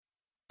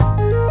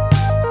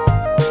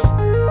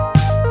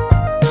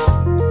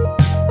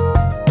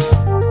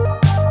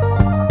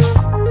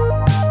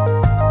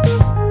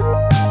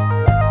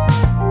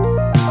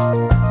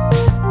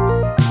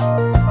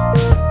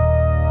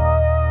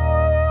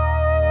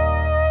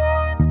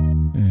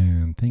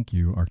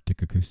you,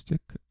 Arctic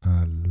Acoustic.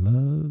 I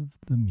love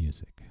the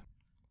music.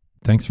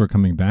 Thanks for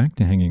coming back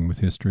to Hanging with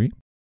History.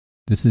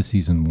 This is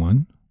Season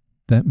 1,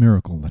 That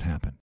Miracle That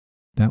Happened,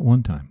 That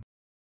One Time.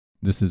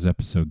 This is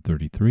Episode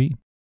 33.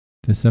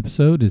 This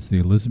episode is the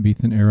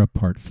Elizabethan Era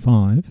Part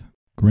 5,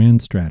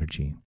 Grand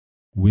Strategy,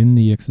 Win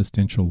the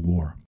Existential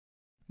War.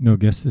 No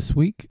guest this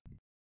week.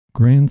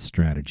 Grand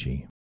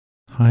Strategy,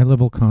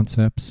 high-level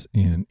concepts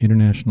in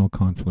international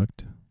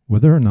conflict,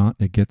 whether or not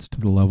it gets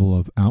to the level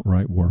of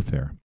outright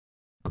warfare.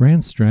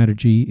 Grand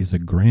strategy is a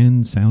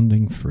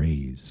grand-sounding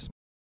phrase.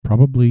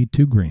 Probably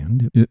too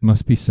grand, it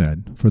must be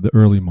said, for the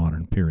early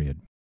modern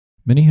period.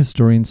 Many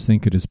historians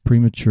think it is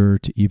premature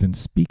to even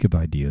speak of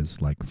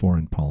ideas like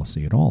foreign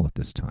policy at all at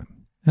this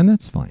time. And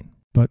that's fine.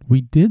 But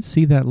we did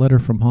see that letter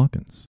from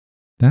Hawkins.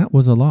 That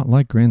was a lot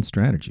like grand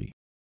strategy.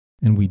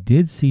 And we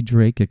did see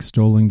Drake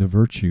extolling the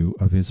virtue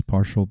of his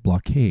partial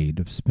blockade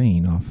of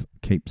Spain off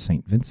Cape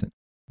St. Vincent.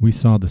 We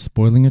saw the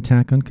spoiling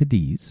attack on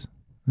Cadiz,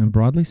 and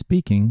broadly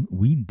speaking,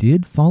 we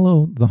did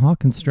follow the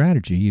Hawkins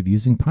strategy of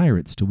using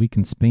pirates to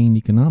weaken Spain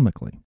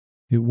economically.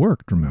 It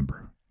worked,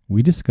 remember.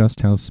 We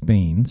discussed how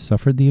Spain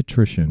suffered the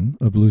attrition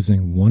of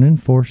losing 1 in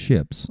 4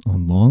 ships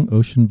on long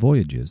ocean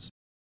voyages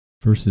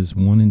versus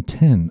 1 in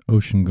 10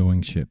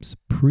 ocean-going ships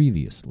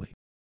previously.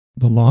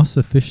 The loss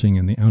of fishing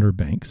in the Outer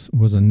Banks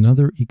was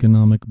another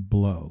economic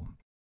blow.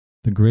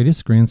 The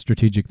greatest grand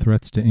strategic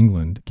threats to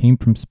England came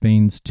from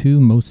Spain's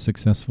 2 most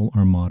successful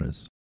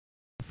armadas.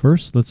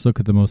 First, let's look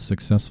at the most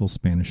successful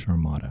Spanish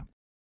armada.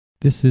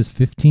 This is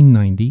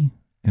 1590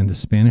 and the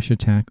Spanish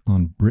attack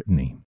on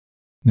Brittany.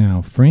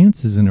 Now,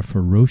 France is in a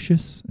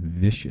ferocious,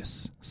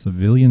 vicious,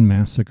 civilian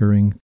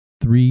massacring,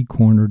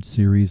 3-cornered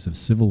series of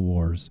civil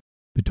wars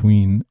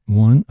between,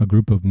 1, a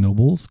group of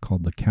nobles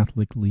called the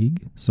Catholic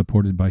League,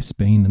 supported by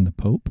Spain and the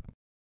Pope,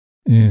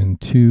 and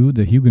 2,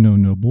 the Huguenot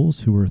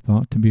nobles, who were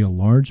thought to be a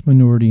large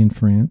minority in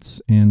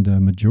France and a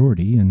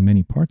majority in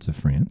many parts of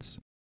France,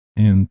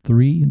 and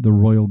 3, the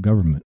royal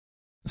government.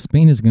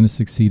 Spain is going to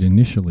succeed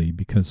initially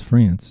because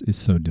France is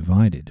so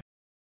divided.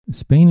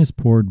 Spain has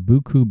poured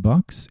beaucoup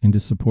bucks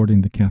into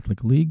supporting the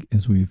Catholic League,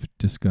 as we've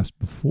discussed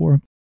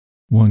before.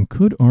 One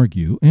could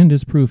argue, and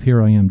as proof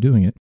here I am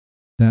doing it,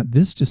 that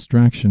this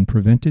distraction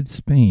prevented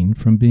Spain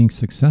from being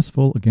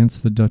successful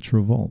against the Dutch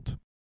revolt.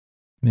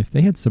 If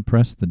they had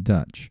suppressed the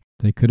Dutch,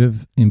 they could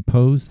have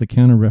imposed the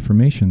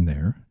Counter-Reformation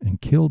there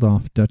and killed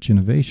off Dutch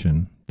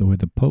innovation the way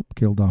the Pope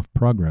killed off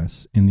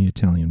progress in the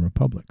Italian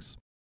republics.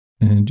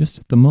 And just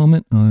at the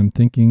moment, I'm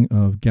thinking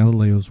of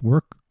Galileo's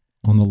work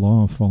on the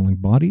law of falling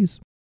bodies.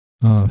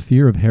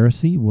 Fear of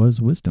heresy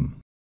was wisdom.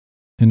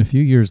 And a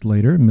few years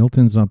later,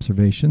 Milton's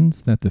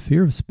observations that the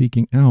fear of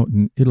speaking out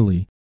in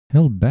Italy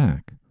held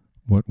back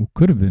what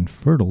could have been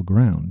fertile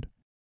ground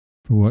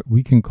for what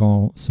we can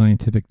call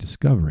scientific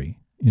discovery,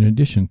 in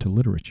addition to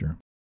literature.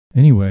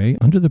 Anyway,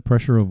 under the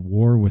pressure of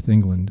war with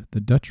England,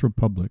 the Dutch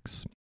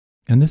republics,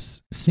 and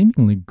this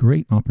seemingly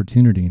great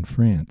opportunity in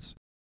France,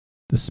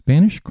 the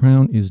Spanish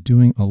crown is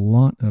doing a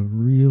lot of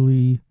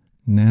really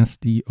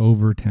nasty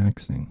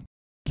overtaxing.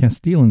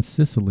 Castile and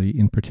Sicily,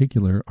 in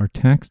particular, are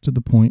taxed to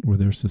the point where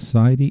their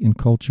society and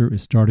culture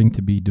is starting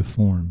to be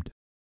deformed.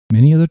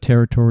 Many other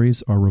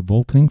territories are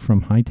revolting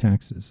from high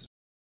taxes.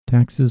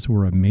 Taxes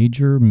were a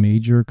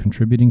major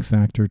contributing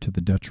factor to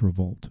the Dutch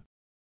revolt.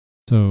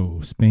 So,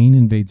 Spain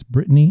invades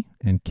Brittany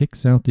and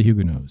kicks out the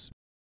Huguenots.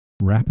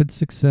 Rapid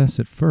success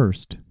at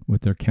first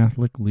with their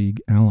Catholic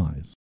League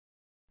allies.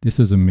 This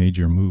is a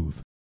major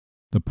move.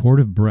 The port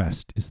of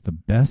Brest is the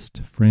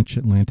best French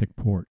Atlantic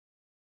port,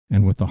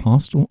 and with a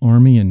hostile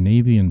army and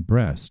navy in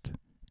Brest,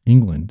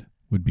 England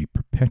would be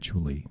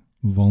perpetually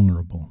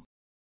vulnerable.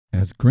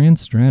 As grand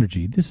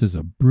strategy, this is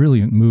a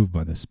brilliant move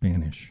by the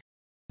Spanish.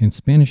 And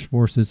Spanish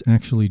forces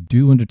actually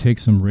do undertake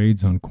some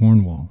raids on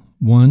Cornwall,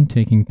 one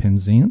taking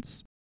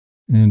Penzance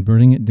and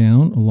burning it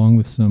down along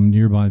with some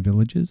nearby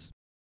villages.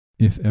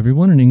 If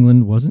everyone in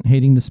England wasn't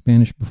hating the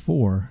Spanish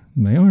before,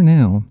 they are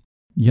now.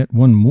 Yet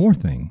one more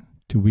thing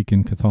to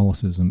weaken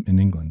Catholicism in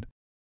England.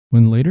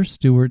 When later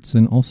Stuarts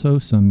and also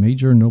some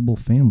major noble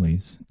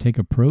families take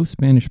a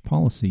pro-Spanish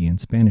policy and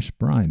Spanish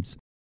bribes,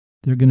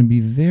 they're going to be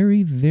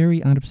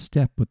very out of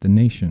step with the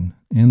nation,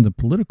 and the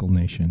political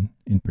nation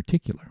in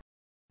particular.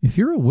 If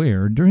you're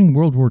aware, during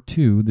World War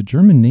II, the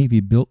German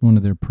Navy built one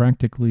of their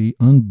practically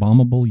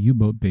unbombable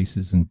U-boat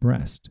bases in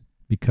Brest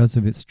because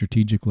of its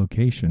strategic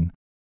location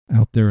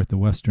out there at the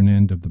western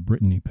end of the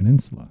Brittany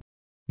Peninsula.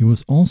 It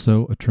was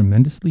also a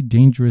tremendously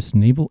dangerous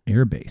naval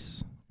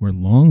airbase where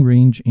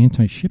long-range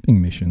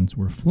anti-shipping missions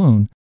were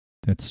flown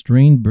that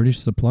strained British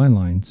supply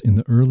lines in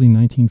the early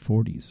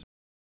 1940s.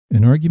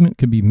 An argument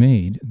could be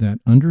made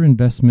that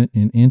underinvestment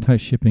in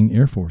anti-shipping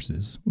air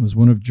forces was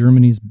one of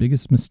Germany's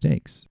biggest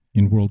mistakes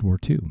in World War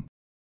II,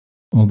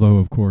 although,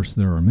 of course,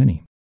 there are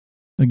many.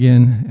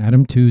 Again,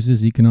 Adam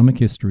Tooze's Economic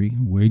History,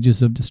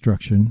 Wages of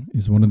Destruction,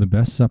 is one of the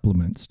best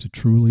supplements to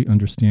truly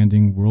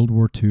understanding World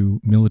War II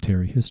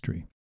military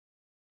history.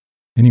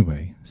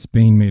 Anyway,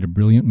 Spain made a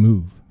brilliant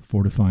move,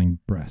 fortifying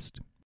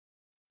Brest.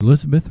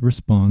 Elizabeth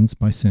responds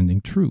by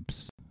sending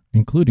troops,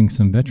 including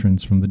some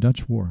veterans from the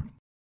Dutch War.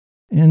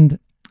 And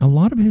a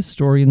lot of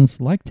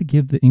historians like to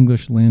give the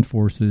English land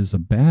forces a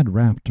bad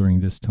rap during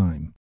this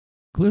time.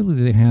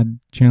 Clearly they had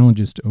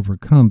challenges to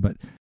overcome, but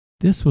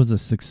this was a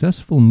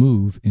successful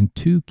move in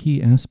two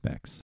key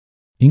aspects.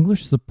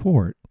 English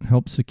support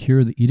helped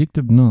secure the Edict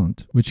of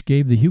Nantes, which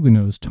gave the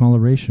Huguenots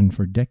toleration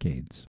for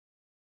decades.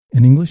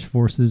 And English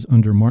forces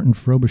under Martin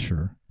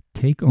Frobisher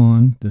take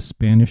on the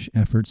Spanish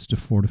efforts to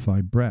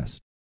fortify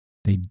Brest.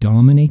 They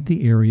dominate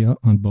the area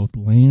on both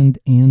land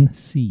and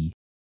sea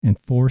and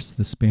force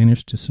the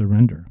Spanish to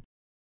surrender.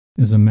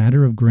 As a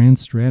matter of grand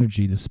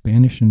strategy, the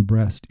Spanish in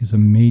Brest is a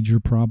major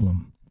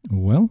problem.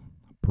 Well,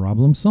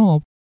 problem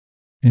solved.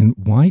 And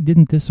why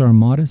didn't this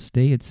armada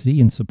stay at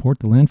sea and support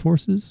the land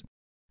forces?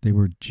 They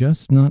were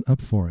just not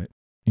up for it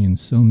in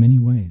so many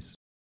ways.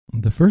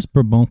 The first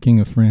Bourbon king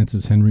of France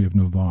is Henry of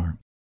Navarre.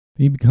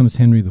 He becomes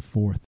Henry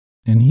IV,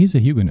 and he's a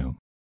Huguenot.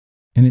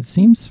 And it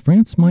seems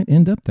France might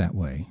end up that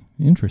way,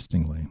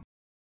 interestingly.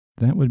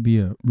 That would be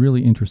a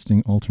really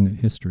interesting alternate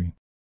history.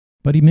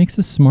 But he makes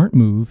a smart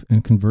move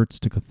and converts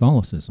to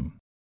Catholicism.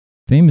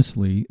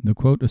 Famously, the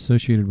quote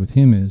associated with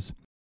him is,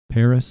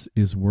 "Paris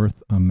is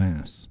worth a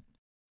mass."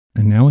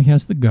 And now he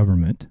has the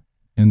government,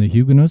 and the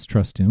Huguenots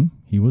trust him.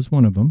 He was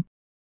one of them.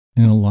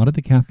 And a lot of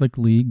the Catholic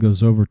League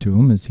goes over to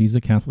him as he's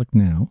a Catholic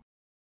now.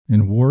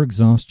 And war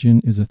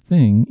exhaustion is a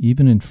thing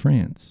even in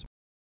France.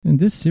 And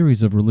this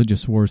series of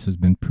religious wars has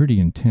been pretty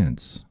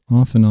intense,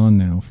 off and on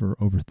now for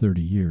over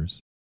 30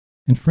 years.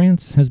 And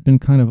France has been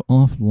kind of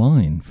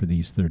offline for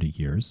these 30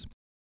 years.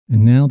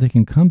 And now they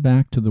can come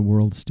back to the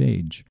world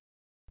stage.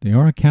 They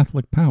are a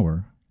Catholic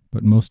power,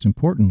 but most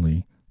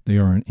importantly, they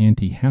are an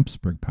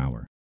anti-Habsburg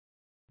power.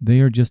 They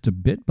are just a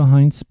bit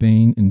behind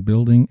Spain in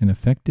building an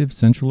effective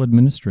central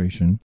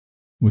administration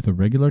with a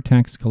regular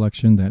tax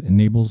collection that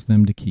enables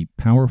them to keep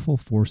powerful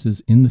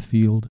forces in the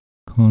field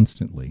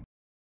constantly.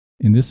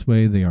 In this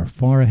way, they are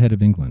far ahead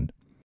of England,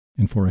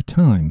 and for a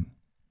time,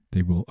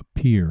 they will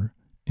appear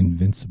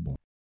invincible.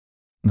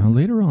 Now,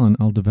 later on,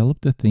 I'll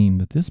develop the theme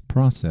that this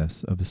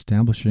process of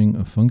establishing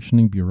a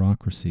functioning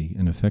bureaucracy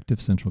and effective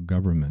central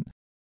government,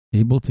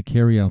 able to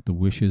carry out the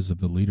wishes of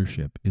the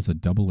leadership, is a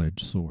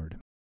double-edged sword.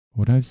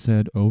 What I've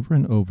said over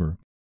and over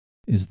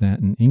is that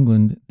in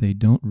England, they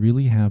don't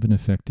really have an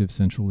effective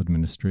central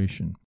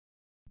administration,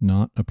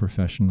 not a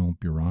professional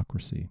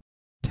bureaucracy.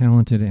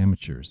 Talented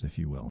amateurs, if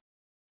you will.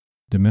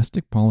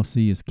 Domestic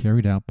policy is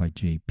carried out by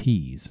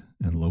JPs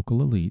and local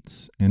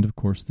elites and, of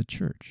course, the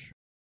church.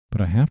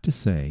 But I have to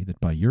say that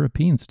by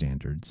European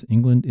standards,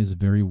 England is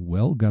very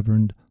well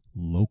governed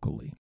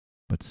locally.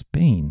 But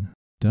Spain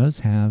does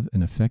have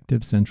an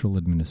effective central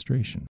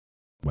administration.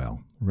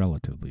 Well,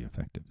 relatively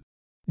effective.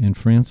 And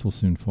France will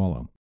soon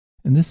follow.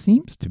 And this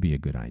seems to be a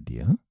good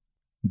idea.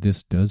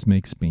 This does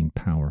make Spain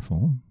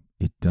powerful.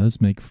 It does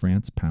make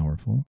France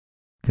powerful.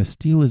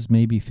 Castile is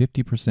maybe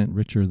 50%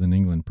 richer than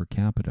England per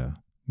capita,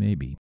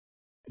 maybe,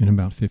 in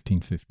about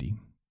 1550.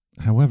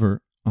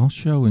 However, I'll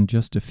show in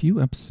just a few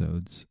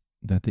episodes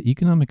that the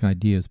economic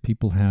ideas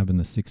people have in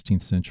the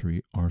 16th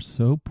century are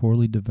so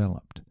poorly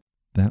developed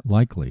that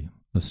likely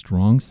a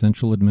strong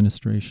central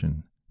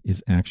administration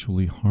is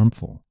actually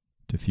harmful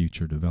to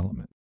future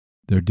development.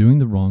 They're doing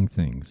the wrong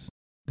things.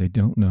 They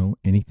don't know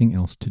anything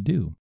else to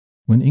do.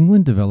 When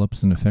England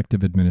develops an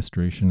effective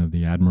administration of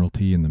the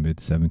Admiralty in the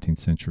mid-17th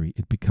century,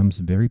 it becomes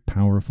very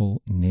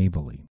powerful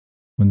navally.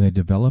 When they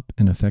develop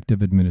an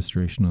effective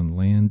administration on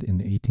land in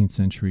the 18th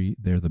century,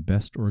 they're the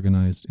best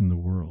organized in the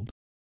world,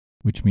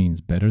 which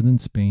means better than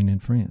Spain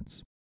and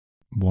France.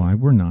 Why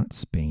were not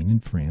Spain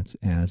and France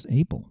as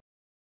able?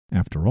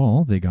 After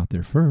all, they got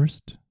there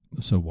first,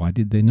 so why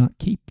did they not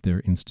keep their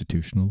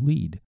institutional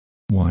lead?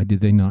 Why did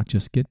they not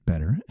just get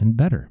better and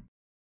better?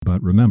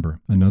 But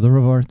remember, another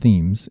of our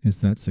themes is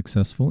that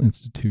successful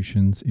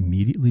institutions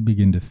immediately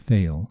begin to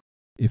fail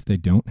if they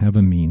don't have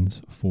a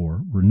means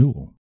for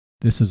renewal.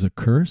 This is a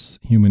curse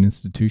human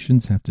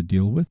institutions have to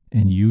deal with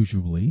and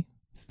usually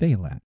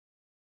fail at.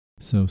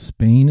 So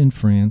Spain and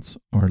France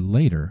are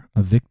later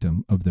a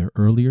victim of their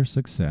earlier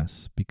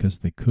success because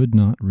they could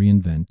not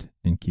reinvent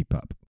and keep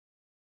up.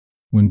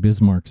 When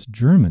Bismarck's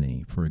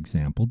Germany, for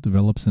example,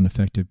 develops an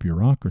effective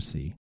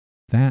bureaucracy,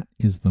 that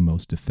is the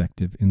most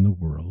effective in the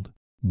world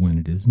when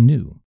it is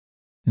new.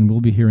 And we'll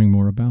be hearing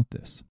more about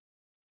this.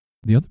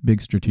 The other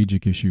big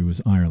strategic issue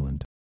is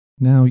Ireland.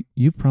 Now,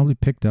 you've probably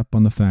picked up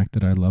on the fact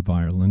that I love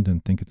Ireland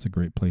and think it's a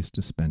great place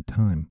to spend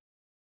time.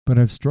 But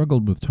I've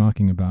struggled with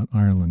talking about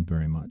Ireland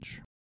very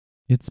much.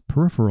 It's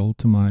peripheral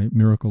to my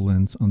miracle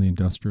lens on the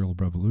Industrial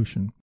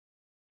Revolution.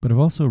 But I've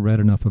also read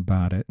enough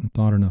about it and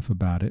thought enough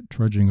about it,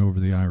 trudging over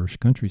the Irish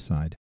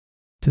countryside,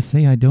 to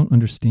say I don't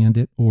understand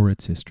it or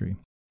its history.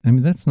 I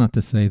mean, that's not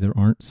to say there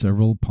aren't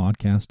several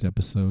podcast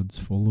episodes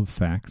full of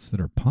facts that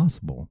are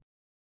possible,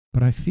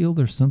 but I feel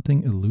there's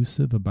something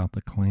elusive about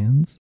the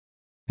clans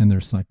and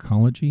their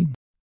psychology,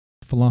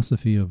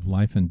 philosophy of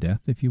life and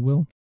death, if you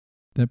will,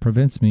 that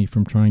prevents me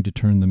from trying to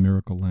turn the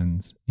miracle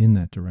lens in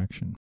that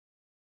direction.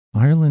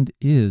 Ireland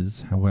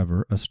is,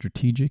 however, a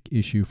strategic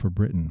issue for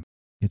Britain.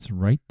 It's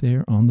right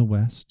there on the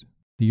west,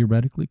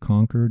 theoretically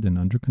conquered and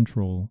under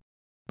control,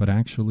 but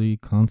actually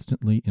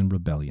constantly in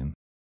rebellion,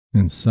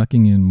 and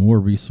sucking in more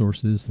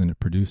resources than it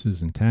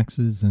produces in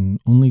taxes, and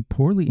only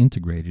poorly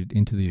integrated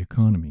into the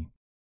economy.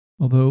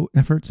 Although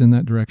efforts in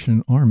that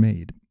direction are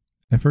made.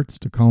 Efforts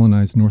to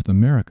colonize North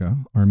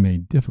America are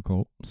made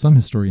difficult, some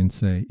historians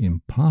say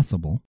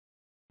impossible,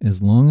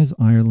 as long as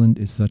Ireland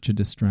is such a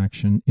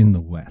distraction in the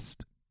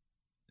West.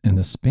 And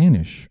the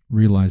Spanish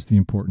realized the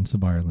importance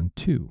of Ireland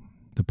too.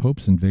 The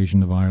Pope's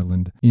invasion of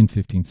Ireland in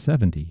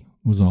 1570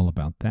 was all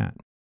about that.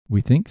 We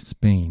think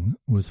Spain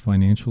was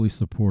financially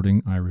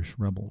supporting Irish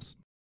rebels.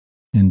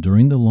 And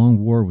during the long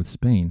war with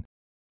Spain,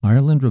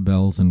 Ireland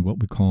rebels in what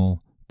we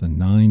call the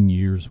 9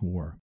 Years'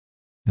 War.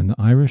 And the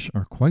Irish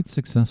are quite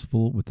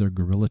successful with their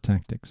guerrilla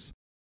tactics.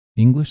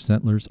 English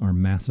settlers are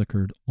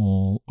massacred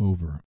all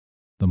over.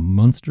 The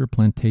Munster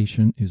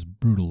plantation is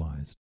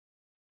brutalized.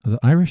 The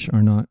Irish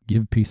are not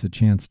give peace a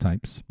chance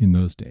types in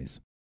those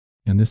days.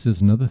 And this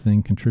is another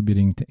thing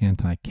contributing to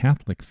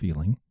anti-Catholic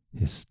feeling,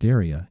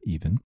 hysteria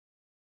even.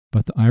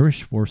 But the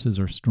Irish forces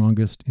are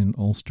strongest in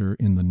Ulster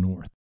in the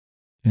north.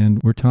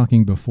 And we're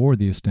talking before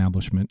the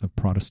establishment of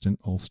Protestant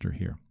Ulster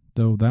here,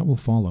 though that will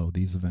follow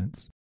these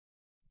events.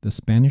 The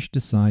Spanish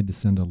decide to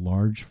send a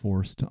large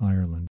force to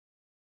Ireland.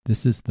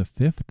 This is the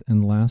fifth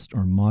and last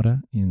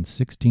Armada in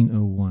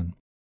 1601.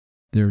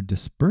 They're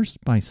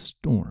dispersed by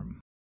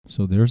storm,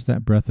 so there's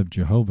that breath of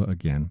Jehovah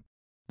again,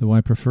 though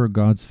I prefer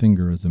God's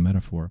finger as a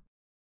metaphor.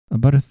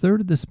 About a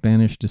third of the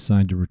Spanish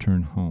decide to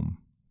return home.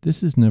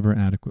 This is never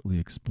adequately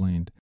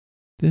explained.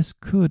 This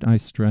could, I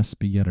stress,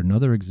 be yet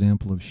another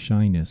example of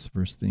shyness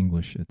versus the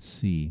English at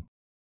sea.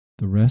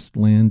 The rest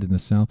land in the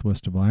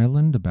southwest of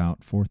Ireland,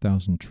 about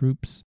 4,000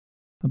 troops,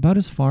 about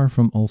as far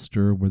from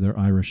Ulster where their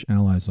Irish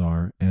allies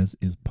are as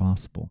is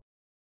possible.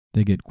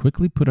 They get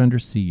quickly put under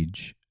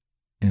siege,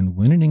 and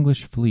when an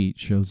English fleet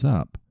shows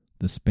up,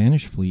 the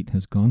Spanish fleet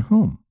has gone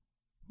home.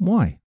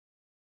 Why?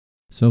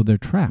 So they're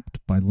trapped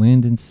by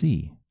land and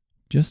sea.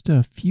 Just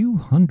a few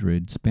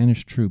hundred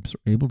Spanish troops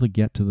are able to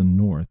get to the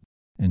north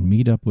and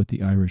meet up with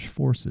the Irish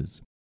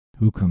forces,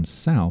 who come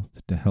south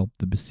to help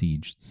the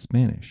besieged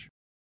Spanish.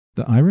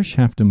 The Irish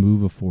have to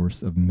move a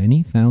force of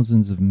many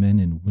thousands of men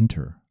in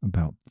winter,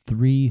 about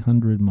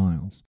 300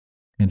 miles,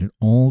 and it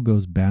all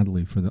goes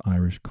badly for the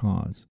Irish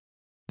cause.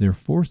 Their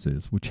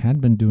forces, which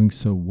had been doing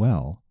so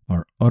well,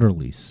 are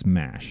utterly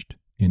smashed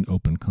in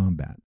open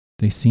combat.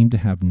 They seem to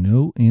have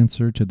no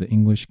answer to the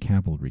English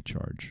cavalry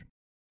charge.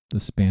 The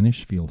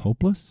Spanish feel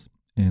hopeless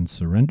and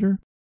surrender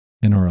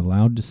and are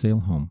allowed to sail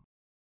home.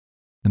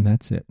 And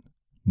that's it.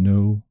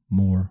 No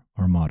more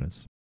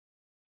armadas.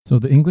 So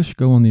the English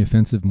go on the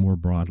offensive more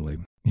broadly.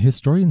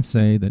 Historians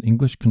say that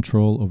English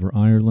control over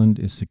Ireland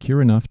is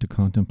secure enough to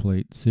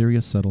contemplate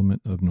serious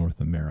settlement of North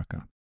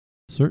America.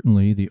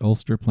 Certainly, the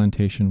Ulster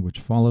plantation which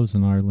follows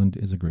in Ireland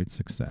is a great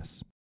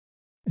success.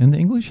 And the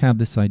English have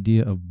this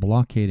idea of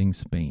blockading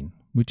Spain,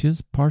 which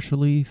is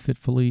partially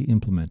fitfully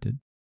implemented.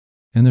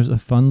 And there's a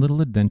fun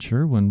little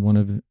adventure when one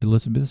of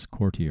Elizabeth's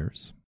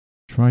courtiers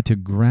try to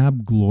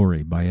grab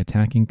glory by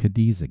attacking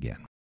Cadiz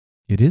again.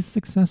 It is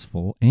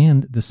successful,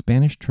 and the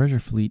Spanish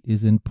treasure fleet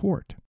is in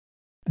port.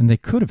 And they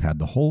could have had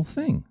the whole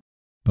thing.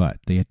 But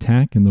they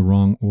attack in the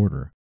wrong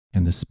order,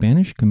 and the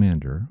Spanish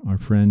commander, our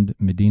friend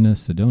Medina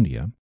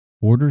Sidonia,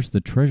 orders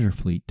the treasure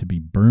fleet to be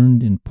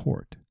burned in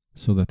port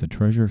so that the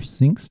treasure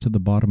sinks to the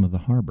bottom of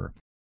the harbor.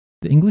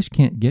 The English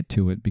can't get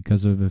to it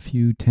because of a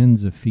few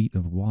tens of feet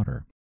of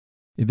water.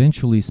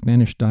 Eventually,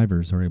 Spanish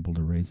divers are able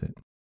to raise it.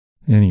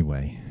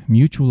 Anyway,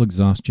 mutual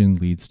exhaustion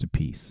leads to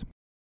peace.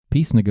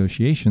 Peace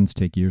negotiations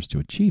take years to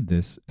achieve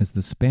this, as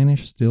the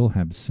Spanish still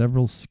have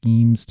several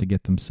schemes to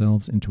get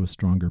themselves into a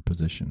stronger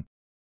position.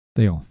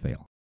 They all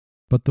fail.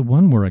 But the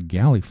one where a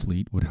galley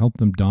fleet would help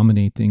them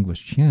dominate the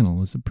English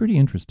Channel is a pretty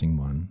interesting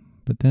one,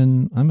 but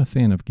then I'm a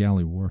fan of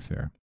galley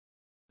warfare.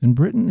 And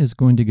Britain is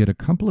going to get a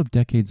couple of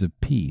decades of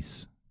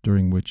peace,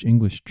 during which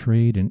English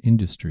trade and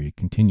industry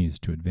continues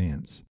to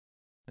advance.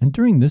 And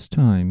during this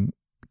time,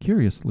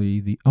 curiously,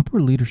 the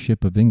upper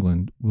leadership of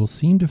England will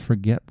seem to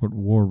forget what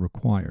war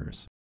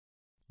requires,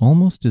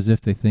 almost as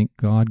if they think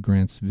God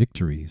grants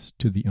victories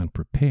to the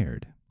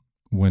unprepared,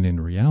 when in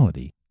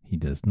reality he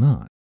does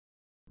not.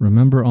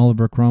 Remember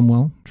Oliver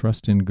Cromwell,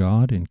 trust in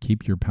God and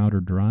keep your powder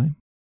dry?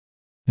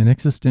 An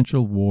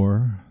existential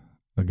war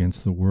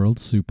against the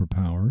world's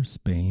superpower,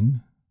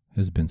 Spain,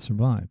 has been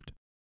survived.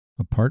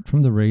 Apart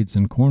from the raids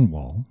in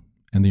Cornwall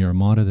and the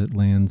armada that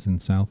lands in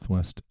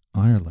southwest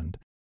Ireland,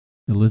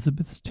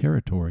 Elizabeth's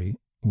territory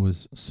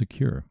was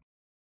secure.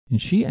 And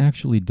she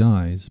actually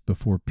dies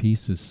before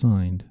peace is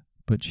signed,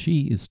 but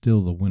she is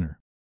still the winner.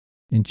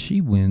 And she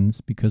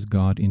wins because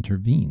God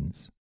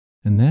intervenes.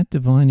 And that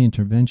divine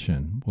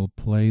intervention will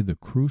play the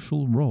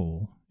crucial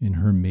role in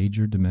her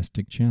major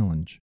domestic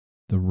challenge,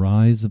 the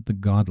rise of the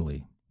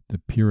godly, the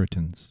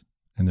Puritans,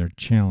 and their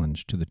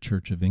challenge to the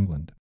Church of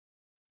England.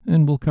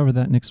 And we'll cover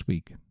that next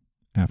week,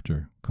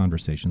 after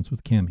Conversations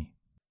with Cami.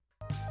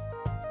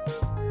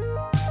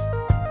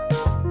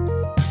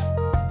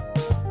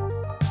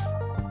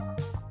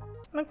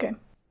 Okay,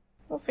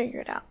 we'll figure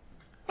it out.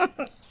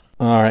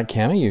 All right,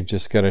 Cammie, you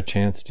just got a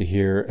chance to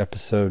hear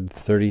episode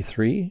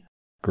 33,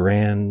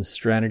 Grand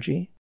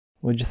Strategy.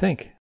 What'd you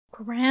think?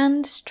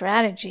 Grand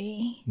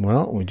strategy.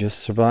 Well, we just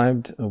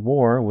survived a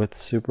war with the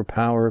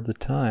superpower of the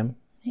time.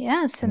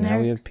 Yes, and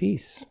now we have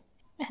peace.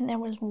 And there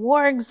was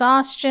war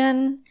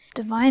exhaustion,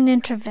 divine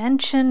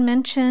intervention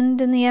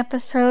mentioned in the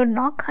episode, and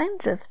all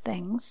kinds of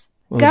things.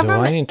 Well,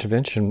 divine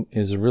intervention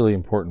is a really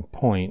important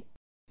point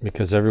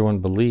because everyone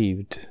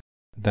believed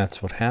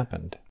that's what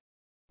happened.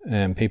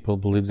 And people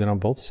believed it on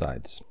both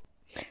sides.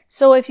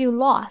 So if you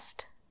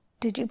lost,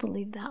 did you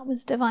believe that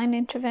was divine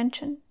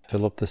intervention?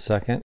 Philip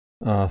II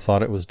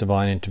thought it was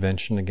divine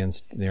intervention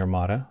against the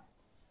Armada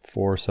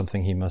for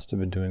something he must have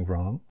been doing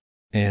wrong.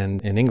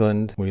 And in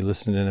England, we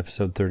listened in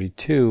episode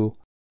 32,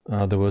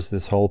 there was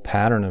this whole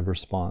pattern of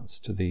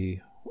response to the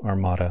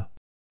Armada.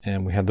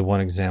 And we had the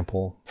one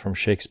example from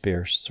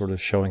Shakespeare sort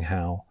of showing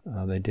how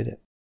they did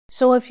it.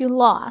 So if you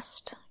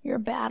lost your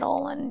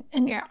battle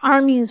and your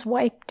armies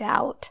wiped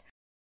out,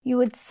 you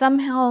would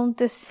somehow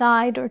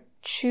decide or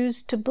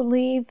choose to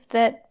believe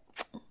that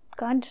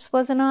God just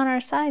wasn't on our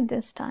side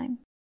this time.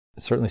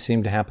 It certainly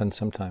seemed to happen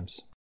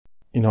sometimes.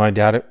 You know, I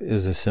doubt it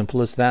is as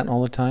simple as that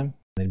all the time.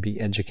 They'd be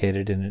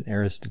educated in an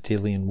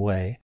Aristotelian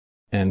way,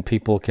 and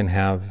people can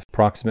have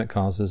proximate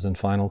causes and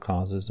final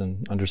causes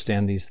and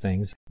understand these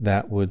things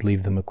that would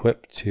leave them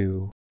equipped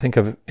to think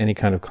of any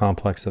kind of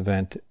complex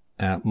event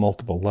at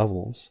multiple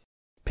levels.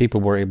 People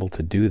were able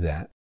to do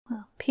that.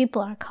 Well,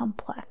 people are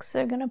complex.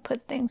 They're going to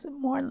put things at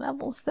more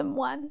levels than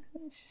one.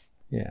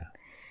 Yeah.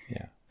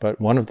 But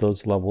one of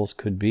those levels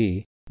could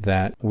be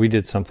that we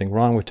did something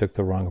wrong, we took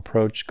the wrong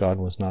approach, God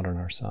was not on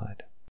our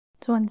side.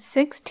 So in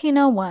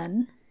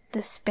 1601,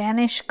 the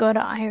Spanish go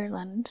to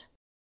Ireland,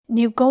 and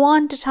you go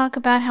on to talk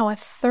about how a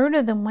third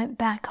of them went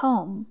back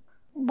home.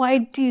 Why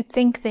do you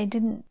think they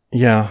didn't?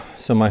 Yeah,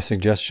 so my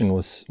suggestion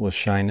was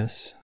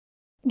shyness.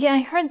 Yeah,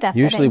 I heard that.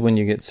 Usually when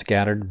you get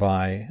scattered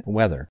by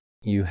weather,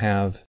 you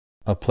have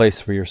a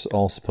place where you're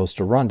all supposed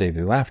to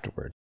rendezvous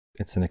afterward.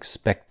 It's an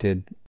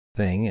expected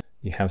thing.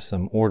 You have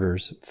some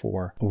orders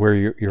for where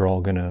you're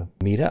all going to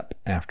meet up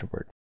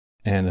afterward.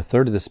 And a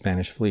third of the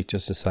Spanish fleet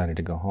just decided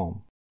to go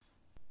home.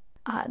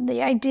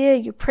 The idea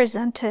you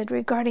presented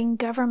regarding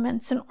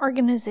governments and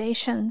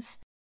organizations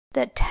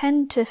that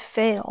tend to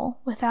fail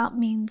without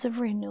means of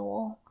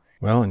renewal.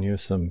 Well, and you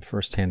have some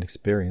first-hand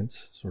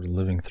experience sort of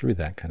living through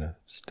that kind of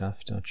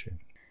stuff, don't you?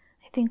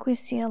 I think we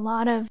see a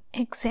lot of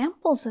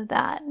examples of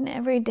that in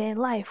everyday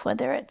life,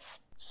 whether it's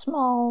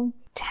small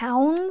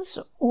towns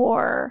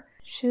or,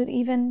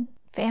 even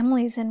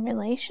families and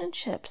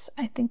relationships.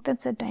 I think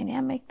that's a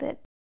dynamic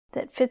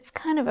that fits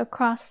kind of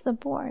across the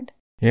board.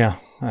 Yeah,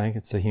 I think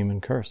it's a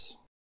human curse.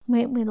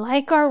 We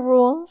like our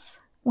rules,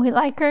 we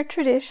like our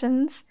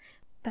traditions,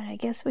 but I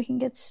guess we can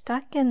get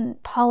stuck in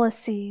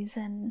policies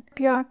and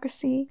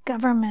bureaucracy,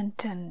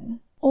 government, and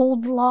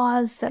old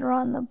laws that are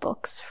on the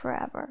books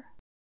forever.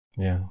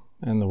 Yeah,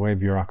 and the way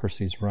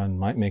bureaucracies run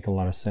might make a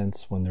lot of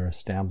sense when they're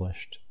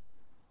established.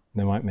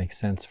 They might make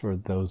sense for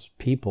those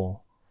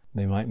people.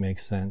 They might make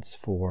sense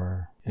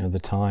for the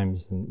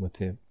times and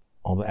with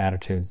all the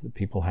attitudes that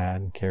people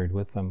had and carried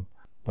with them.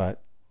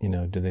 But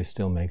do they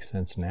still make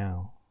sense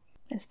now?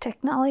 As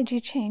technology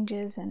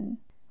changes and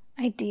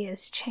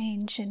ideas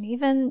change, and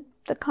even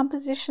the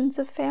compositions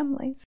of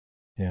families.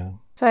 Yeah.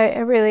 So I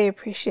really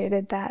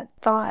appreciated that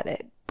thought,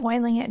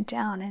 boiling it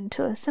down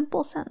into a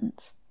simple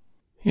sentence.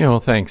 Yeah, well,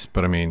 thanks.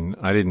 But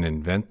I didn't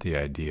invent the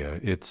idea.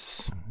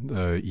 It's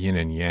yin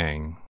and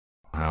yang.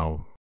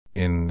 How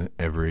in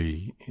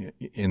the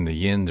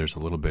yin there's a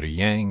little bit of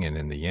yang, and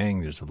in the yang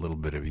there's a little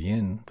bit of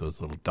yin,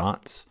 those little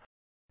dots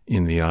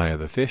in the eye of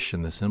the fish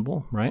in the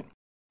symbol, right?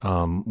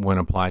 When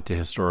applied to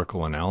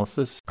historical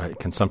analysis, it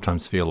can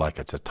sometimes feel like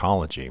a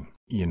tautology,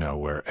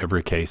 where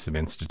every case of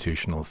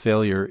institutional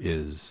failure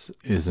is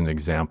an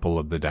example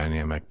of the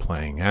dynamic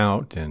playing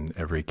out, and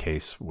every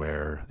case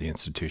where the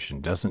institution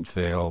doesn't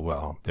fail,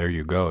 well, there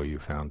you go, you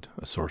found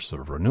a source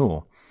of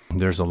renewal.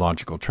 There's a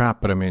logical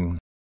trap, but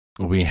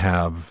we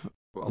have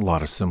a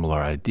lot of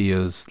similar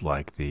ideas,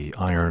 like the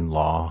iron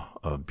law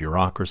of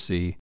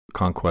bureaucracy,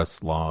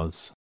 conquest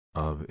laws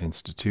of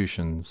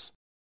institutions,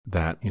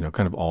 that,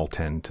 kind of all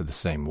tend to the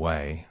same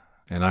way.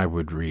 And I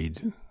would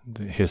read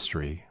the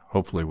history,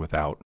 hopefully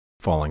without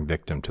falling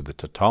victim to the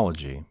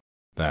tautology,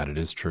 that it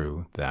is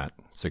true that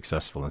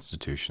successful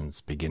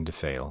institutions begin to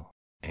fail,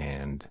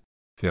 and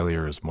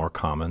failure is more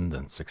common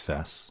than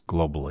success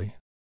globally,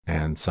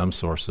 and some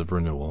source of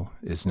renewal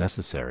is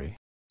necessary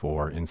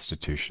for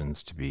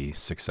institutions to be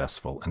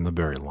successful in the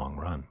very long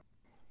run.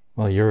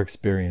 Well, your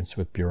experience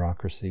with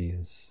bureaucracy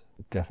is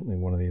definitely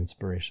one of the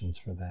inspirations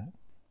for that.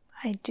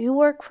 I do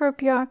work for a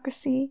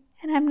bureaucracy,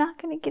 and I'm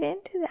not going to get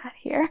into that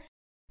here.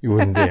 You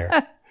wouldn't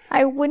dare.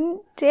 I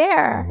wouldn't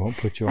dare. I won't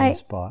put you on the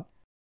spot.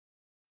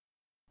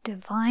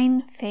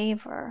 Divine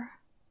favor.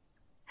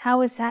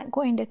 How is that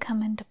going to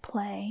come into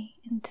play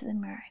into the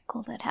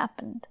miracle that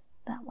happened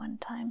that one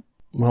time?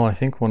 Well, I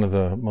think one of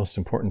the most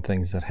important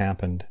things that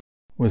happened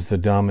was the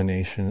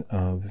domination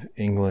of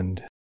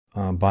England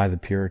by the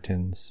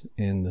Puritans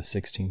in the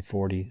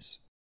 1640s.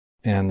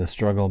 and the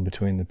struggle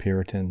between the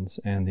Puritans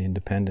and the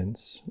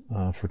Independents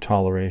for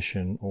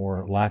toleration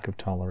or lack of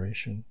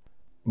toleration.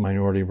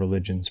 Minority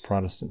religions,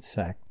 Protestant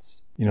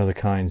sects, the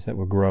kinds that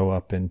would grow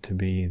up into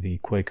be the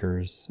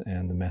Quakers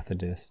and the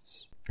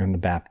Methodists and the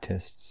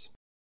Baptists.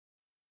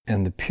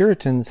 And the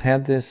Puritans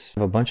had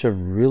a bunch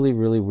of really,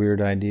 really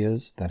weird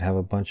ideas that have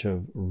a bunch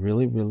of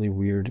really, really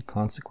weird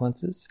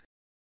consequences.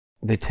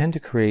 They tend to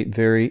create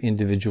very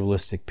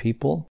individualistic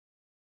people,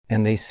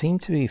 and they seem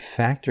to be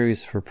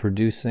factories for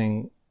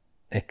producing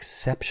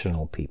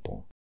exceptional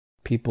people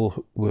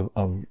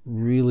of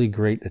really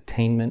great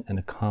attainment and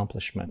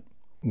accomplishment.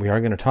 We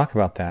are going to talk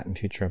about that in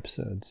future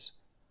episodes.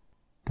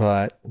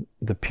 But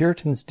the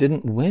Puritans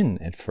didn't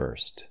win at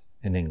first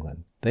in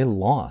England. They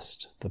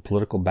lost the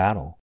political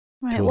battle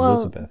to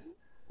Elizabeth.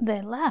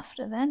 They left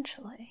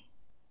eventually.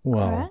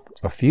 Well, correct?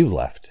 A few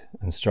left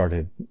and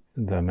started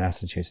the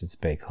Massachusetts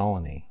Bay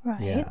Colony.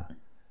 Right. Yeah.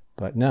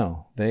 But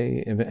no,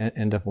 they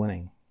end up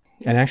winning.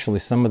 And actually,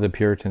 some of the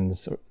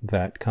Puritans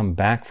that come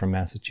back from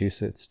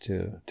Massachusetts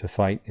to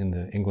fight in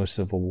the English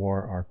Civil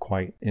War are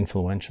quite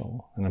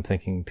influential. And I'm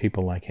thinking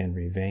people like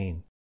Henry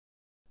Vane.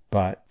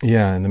 But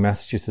yeah, in the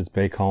Massachusetts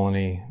Bay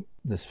Colony,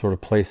 this sort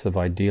of place of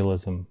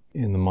idealism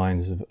in the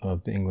minds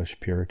of the English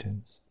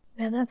Puritans.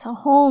 Yeah, that's a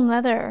whole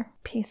other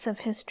piece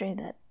of history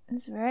that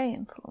is very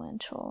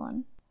influential.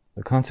 And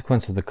the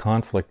consequence of the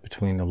conflict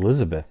between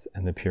Elizabeth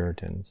and the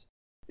Puritans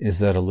is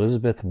that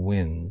Elizabeth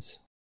wins.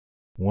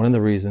 One of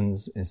the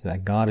reasons is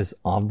that God is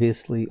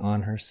obviously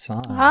on her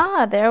side.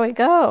 Ah, there we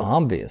go.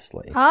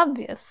 Obviously.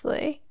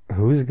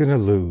 Who's going to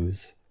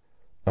lose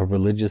a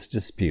religious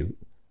dispute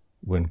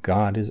when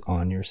God is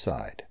on your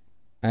side?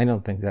 I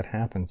don't think that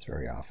happens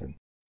very often.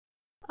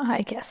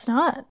 I guess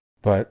not.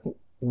 But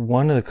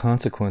one of the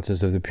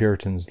consequences of the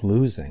Puritans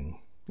losing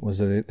was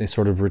that they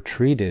sort of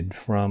retreated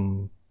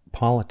from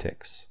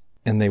politics,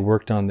 and they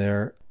worked on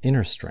their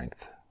inner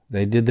strength.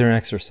 They did their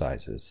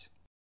exercises,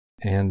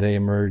 and they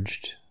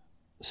emerged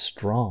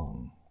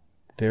strong,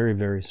 very,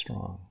 very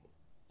strong.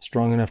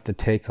 Strong enough to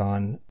take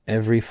on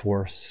every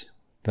force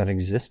that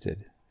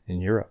existed in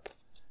Europe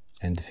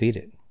and defeat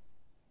it.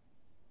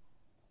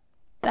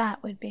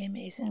 That would be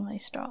amazingly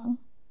strong.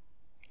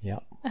 Yeah.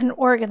 And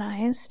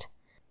organized.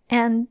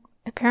 And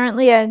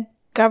apparently a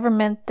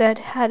government that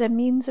had a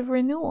means of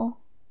renewal.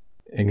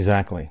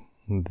 Exactly.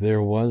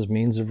 There was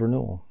means of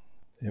renewal.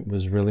 It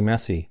was really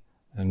messy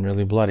and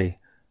really bloody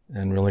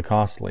and really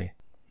costly.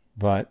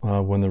 But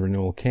when the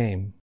renewal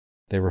came,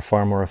 they were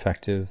far more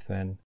effective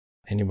than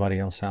anybody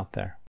else out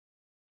there,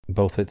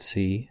 both at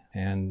sea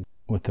and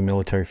with the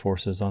military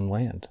forces on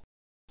land.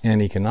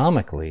 And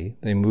economically,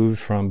 they moved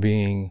from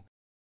being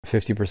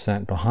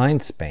 50%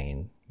 behind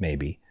Spain,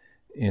 maybe,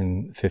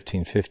 in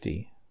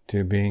 1550,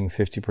 to being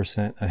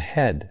 50%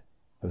 ahead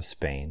of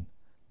Spain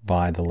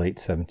by the late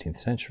 17th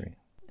century.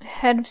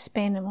 Ahead of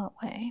Spain in what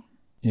way?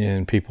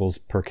 In people's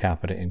per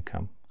capita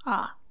income.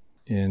 Ah.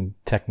 In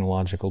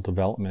technological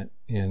development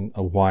in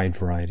a wide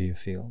variety of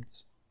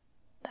fields.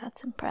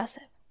 That's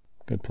impressive.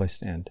 Good place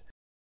to end.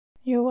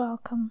 You're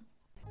welcome.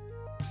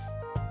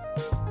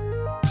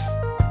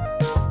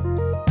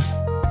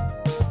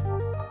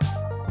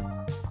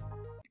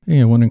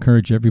 Hey, I want to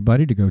encourage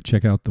everybody to go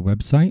check out the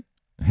website,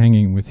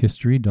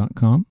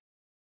 hangingwithhistory.com.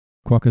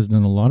 Kwok has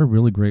done a lot of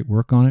really great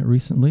work on it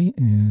recently,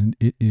 and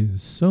it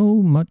is so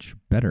much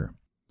better.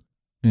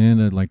 And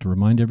I'd like to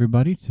remind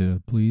everybody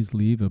to please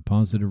leave a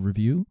positive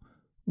review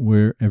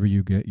wherever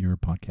you get your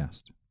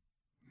podcast.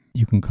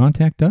 You can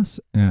contact us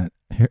at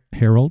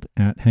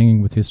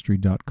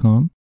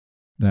harold@hangingwithhistory.com.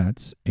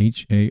 That's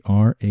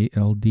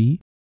HARALD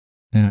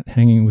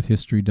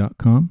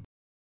 @hangingwithhistory.com.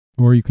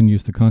 Or you can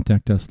use the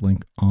Contact Us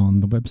link on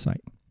the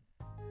website.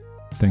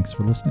 Thanks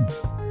for listening.